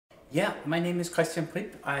Yeah, my name is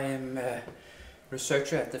Prip. I am a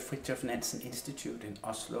researcher at the Fridtjof Nansen Institute in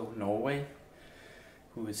Oslo, Norway,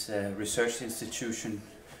 who is a research institution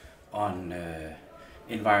on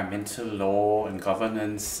environmental law and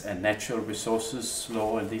governance and natural resources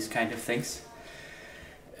law and these kind of things.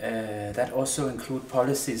 That also include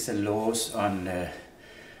policies and laws on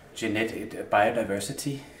genetic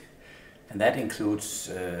biodiversity, and that includes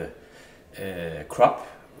crop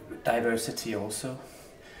diversity also.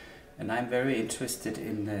 And I'm very interested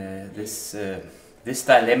in this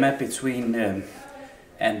dilemma between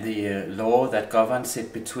and the law that governs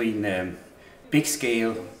it between big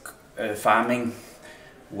scale farming,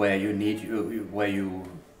 where you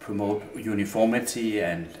promote uniformity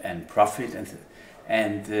and profit,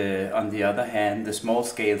 and on the other hand, the small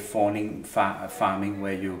scale farming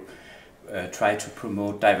where you try to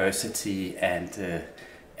promote diversity and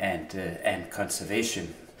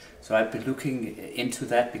conservation. So I've been looking into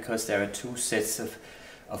that because there are two sets of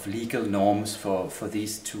legal norms for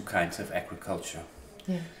these two kinds of agriculture.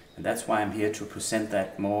 Yeah. And that's why I'm here to present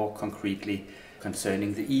that more concretely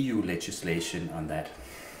concerning the EU legislation on that.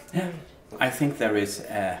 Yeah. I think there is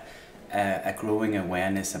a growing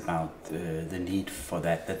awareness about the need for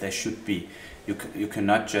that there should be, you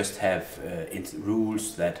cannot just have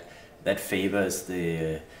rules that favors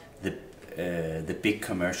the big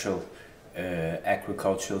commercial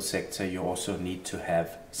agricultural sector. You also need to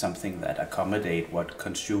have something that accommodate what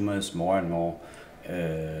consumers more and more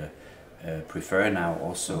prefer now.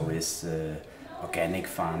 Also is organic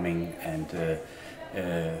farming and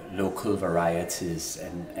local varieties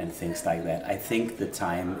and things like that. I think the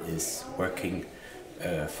time is working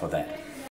for that.